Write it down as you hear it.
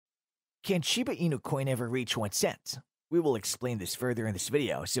Can Shiba Inu Coin ever reach 1 cent? We will explain this further in this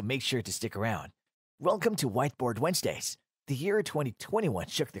video, so make sure to stick around. Welcome to Whiteboard Wednesdays. The year 2021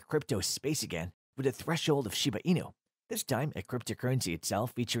 shook the crypto space again with a threshold of Shiba Inu, this time a cryptocurrency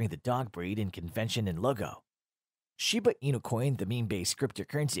itself featuring the dog breed in convention and logo. Shiba Inu Coin, the meme-based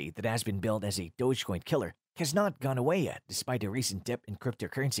cryptocurrency that has been billed as a Dogecoin killer, has not gone away yet despite a recent dip in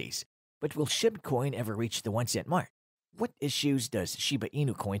cryptocurrencies. But will SHIB Coin ever reach the 1 cent mark? What issues does Shiba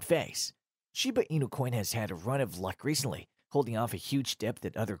Inu Coin face? Shiba Inu Coin has had a run of luck recently, holding off a huge dip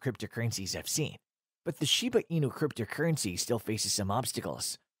that other cryptocurrencies have seen. But the Shiba Inu cryptocurrency still faces some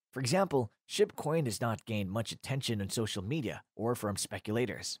obstacles. For example, SHIB Coin has not gained much attention on social media or from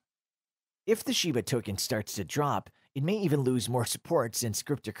speculators. If the Shiba token starts to drop, it may even lose more support since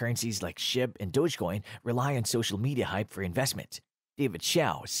cryptocurrencies like SHIB and Dogecoin rely on social media hype for investment. David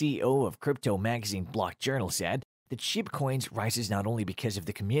Xiao, CEO of crypto magazine Block Journal, said that SHIB Coins rises not only because of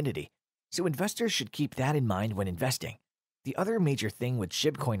the community, so investors should keep that in mind when investing. The other major thing with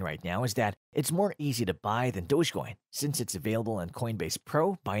SHIB Coin right now is that it's more easy to buy than Dogecoin, since it's available on Coinbase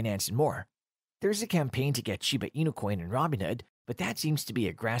Pro, Binance, and more. There's a campaign to get Shiba Inu Coin in Robinhood, but that seems to be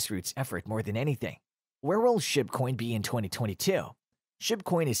a grassroots effort more than anything. Where will SHIB Coin be in 2022? SHIB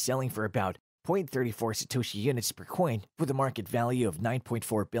Coin is selling for about 0.34 Satoshi units per coin with a market value of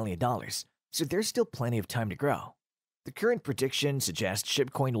 $9.4 billion, so there's still plenty of time to grow. The current prediction suggests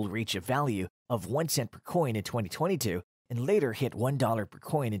SHIB Coin will reach a value of 1 cent per coin in 2022 and later hit $1 per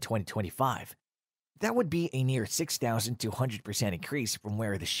coin in 2025. That would be a near 6,200% increase from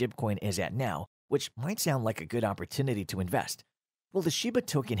where the SHIB Coin is at now, which might sound like a good opportunity to invest. Will the Shiba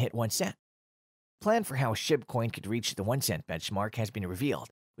token hit 1 cent? Plan for how SHIB Coin could reach the 1 cent benchmark has been revealed,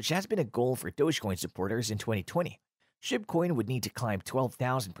 which has been a goal for Dogecoin supporters in 2020. SHIB Coin would need to climb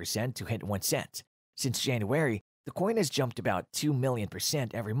 12,000% to hit 1 cent. Since January, the coin has jumped about 2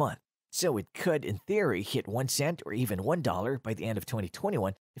 million% every month, so it could, in theory, hit 1 cent or even $1 by the end of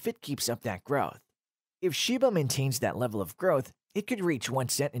 2021 if it keeps up that growth. If Shiba maintains that level of growth, it could reach 1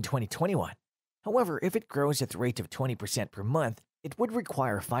 cent in 2021. However, if it grows at the rate of 20% per month, it would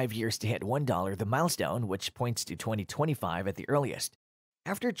require 5 years to hit $1, the milestone, which points to 2025 at the earliest.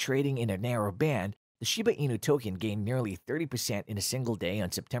 After trading in a narrow band, the Shiba Inu token gained nearly 30% in a single day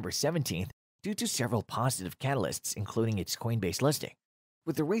on September 17th due to several positive catalysts, including its Coinbase listing.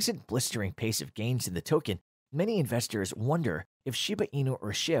 With the recent blistering pace of gains in the token, many investors wonder if Shiba Inu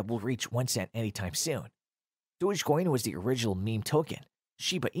or SHIB will reach 1 cent anytime soon. Dogecoin was the original meme token.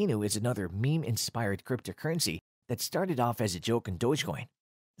 Shiba Inu is another meme-inspired cryptocurrency that started off as a joke on Dogecoin.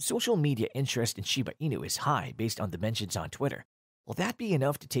 Social media interest in Shiba Inu is high based on the mentions on Twitter. Will that be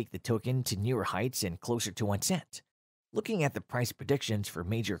enough to take the token to newer heights and closer to 1 cent? Looking at the price predictions for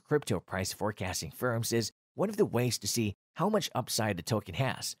major crypto price forecasting firms is one of the ways to see how much upside the token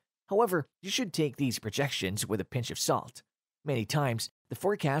has. However, you should take these projections with a pinch of salt. Many times, the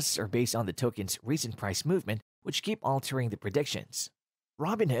forecasts are based on the token's recent price movement, which keep altering the predictions.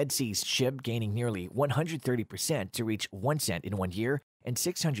 Robinhood sees SHIB gaining nearly 130% to reach 1 cent in 1 year and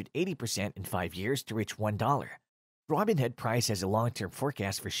 680% in 5 years to reach $1. Robinhood price has a long-term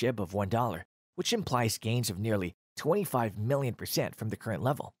forecast for SHIB of $1, which implies gains of nearly 25 million% from the current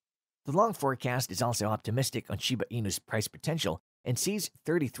level. The long forecast is also optimistic on Shiba Inu's price potential and sees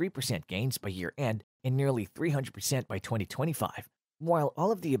 33% gains by year-end and nearly 300% by 2025. While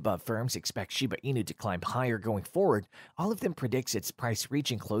all of the above firms expect Shiba Inu to climb higher going forward, all of them predicts its price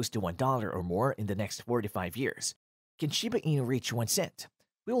reaching close to $1 or more in the next 4 to 5 years. Can Shiba Inu reach 1 cent?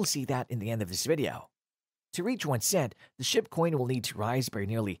 We will see that in the end of this video. To reach 1 cent, the SHIB coin will need to rise by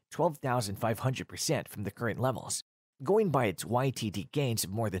nearly 12,500% from the current levels. Going by its YTD gains of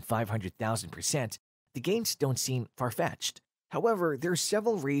more than 500,000%, the gains don't seem far-fetched. However, there are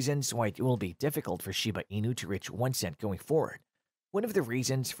several reasons why it will be difficult for Shiba Inu to reach 1 cent going forward. One of the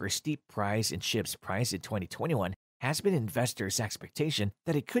reasons for a steep rise in SHIB's price in 2021 has been investors' expectation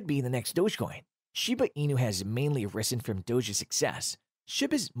that it could be the next Dogecoin. Shiba Inu has mainly risen from Doge's success.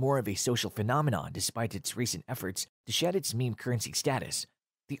 SHIB is more of a social phenomenon despite its recent efforts to shed its meme currency status.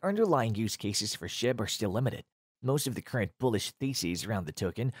 The underlying use cases for SHIB are still limited. Most of the current bullish theses around the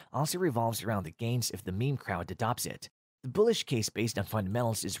token also revolves around the gains if the meme crowd adopts it. The bullish case based on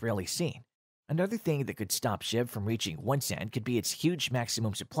fundamentals is rarely seen. Another thing that could stop SHIB from reaching 1 cent could be its huge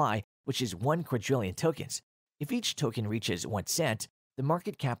maximum supply, which is 1 quadrillion tokens. If each token reaches 1 cent, the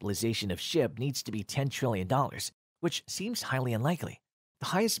market capitalization of SHIB needs to be $10 trillion, which seems highly unlikely. The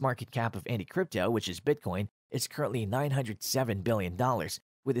highest market cap of any crypto, which is Bitcoin, is currently $907 billion,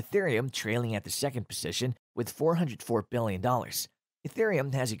 with Ethereum trailing at the second position with $404 billion.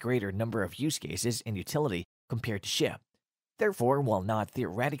 Ethereum has a greater number of use cases and utility compared to SHIB. Therefore, while not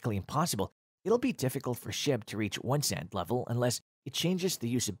theoretically impossible, it'll be difficult for SHIB to reach 1 cent level unless it changes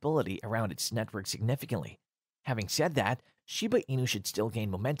the usability around its network significantly. Having said that, Shiba Inu should still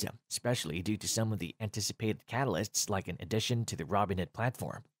gain momentum, especially due to some of the anticipated catalysts like an addition to the Robinhood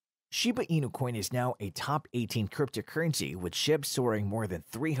platform. Shiba Inu Coin is now a top 18 cryptocurrency, with SHIB soaring more than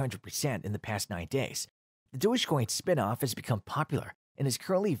 300% in the past 9 days. The Dogecoin spin-off has become popular and is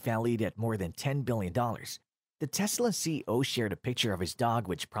currently valued at more than $10 billion. The Tesla CEO shared a picture of his dog,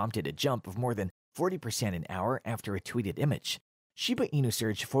 which prompted a jump of more than 40% an hour after a tweeted image. Shiba Inu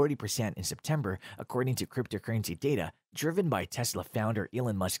surged 40% in September, according to cryptocurrency data, driven by Tesla founder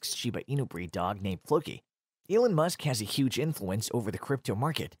Elon Musk's Shiba Inu breed dog named Floki. Elon Musk has a huge influence over the crypto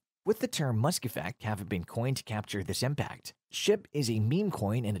market, with the term Musk effect having been coined to capture this impact. SHIB is a meme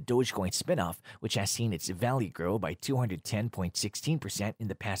coin and a Dogecoin spinoff, which has seen its value grow by 210.16% in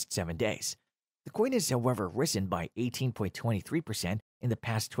the past 7 days. The coin has, however, risen by 18.23% in the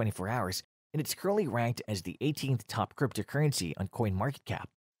past 24 hours, and it's currently ranked as the 18th top cryptocurrency on CoinMarketCap.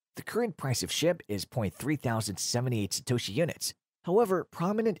 The current price of SHIB is 0.3078 Satoshi units. However,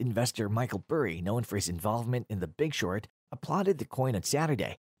 prominent investor Michael Burry, known for his involvement in the Big Short, applauded the coin on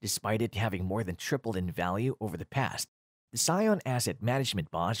Saturday, despite it having more than tripled in value over the past. The Scion Asset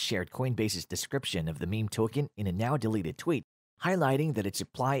Management boss shared Coinbase's description of the meme token in a now-deleted tweet, highlighting that its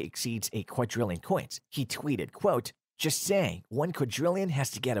supply exceeds a quadrillion coins. He tweeted, quote, "Just saying, 1 quadrillion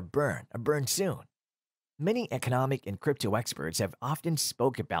has to get a burn soon." Many economic and crypto experts have often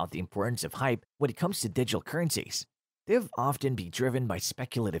spoke about the importance of hype when it comes to digital currencies. They have often been driven by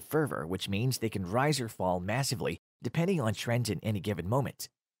speculative fervor, which means they can rise or fall massively depending on trends in any given moment.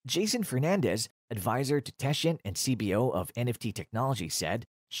 Jason Fernandez, advisor to Teshin and CBO of NFT Technology, said,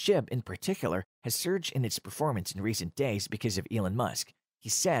 SHIB in particular has surged in its performance in recent days because of Elon Musk. He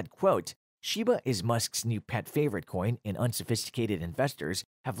said, quote, "Shiba is Musk's new pet favorite coin, and unsophisticated investors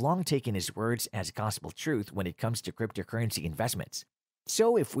have long taken his words as gospel truth when it comes to cryptocurrency investments.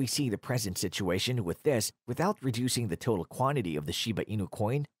 So if we see the present situation with this without reducing the total quantity of the Shiba Inu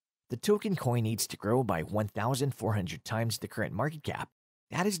coin, the token coin needs to grow by 1,400 times the current market cap.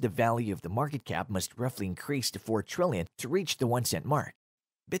 That is, the value of the market cap must roughly increase to 4 trillion to reach the 1 cent mark.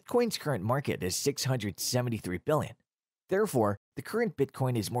 Bitcoin's current market is 673 billion. Therefore, the current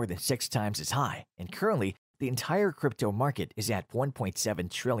Bitcoin is more than 6 times as high, and currently, the entire crypto market is at $1.7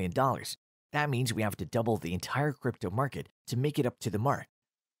 trillion. That means we have to double the entire crypto market to make it up to the mark.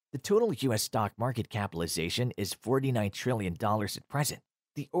 The total US stock market capitalization is $49 trillion at present.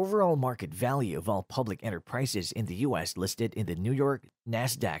 The overall market value of all public enterprises in the US listed in the New York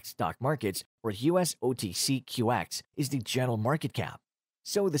NASDAQ stock markets, or US OTCQX, is the general market cap.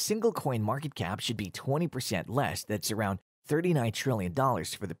 So the single coin market cap should be 20% less, that's around $39 trillion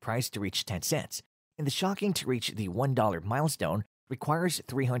for the price to reach 10 cents. And the shocking to reach the $1 milestone requires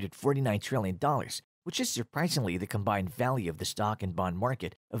 $349 trillion, which is surprisingly the combined value of the stock and bond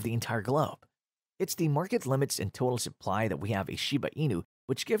market of the entire globe. It's the market limits and total supply that we have a Shiba Inu,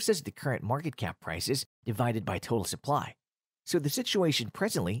 which gives us the current market cap prices divided by total supply. So the situation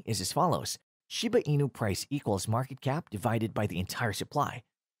presently is as follows. Shiba Inu price equals market cap divided by the entire supply.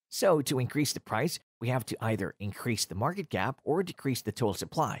 So to increase the price, we have to either increase the market cap or decrease the total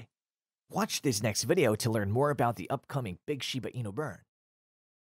supply. Watch this next video to learn more about the upcoming big Shiba Inu burn.